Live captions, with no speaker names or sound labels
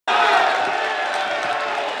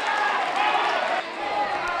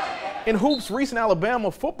In hoops, recent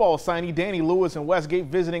Alabama football signee Danny Lewis and Westgate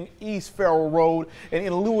visiting East Farrell Road. And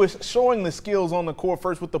in Lewis showing the skills on the court,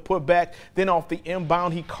 first with the putback, then off the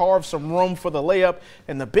inbound, he carved some room for the layup.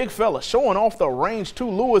 And the big fella showing off the range to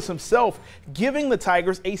Lewis himself, giving the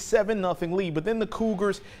Tigers a 7-0 lead. But then the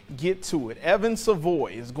Cougars get to it. Evan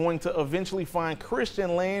Savoy is going to eventually find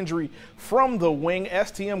Christian Landry from the wing.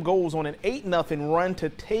 STM goes on an 8-0 run to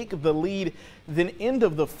take the lead. Then end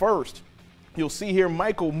of the first, you'll see here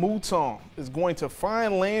Michael Mouton is going to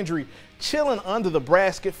find Landry chilling under the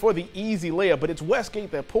basket for the easy layup, but it's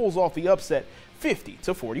Westgate that pulls off the upset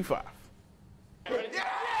 50-45.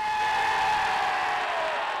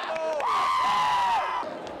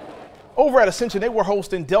 Over at Ascension, they were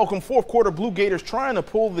hosting Delcom. Fourth quarter, Blue Gators trying to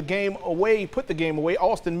put the game away.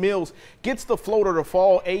 Austin Mills gets the floater to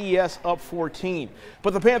fall. AES up 14.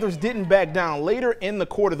 But the Panthers didn't back down. Later in the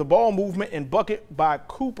quarter, the ball movement and bucket by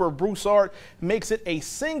Cooper Broussard makes it a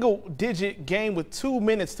single-digit game with 2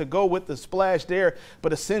 minutes to go with the splash there.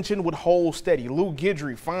 But Ascension would hold steady. Lou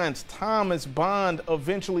Guidry finds Thomas Bond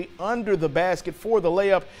eventually under the basket for the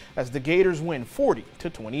layup as the Gators win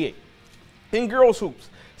 40-28. In girls hoops,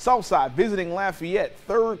 Southside visiting Lafayette.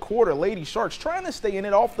 Third quarter, Lady Sharks trying to stay in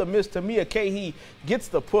it off the miss. Tamia Cahey gets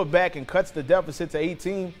the putback and cuts the deficit to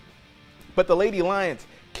 18. But the Lady Lions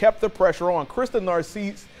kept the pressure on. Krista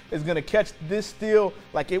Narcisse is going to catch this steal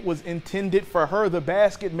like it was intended for her. The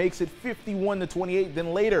basket makes it 51-28.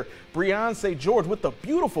 Then later, Briance George with the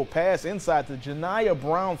beautiful pass inside to Janiyah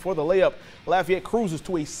Brown for the layup. Lafayette cruises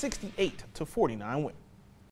to a 68-49 win.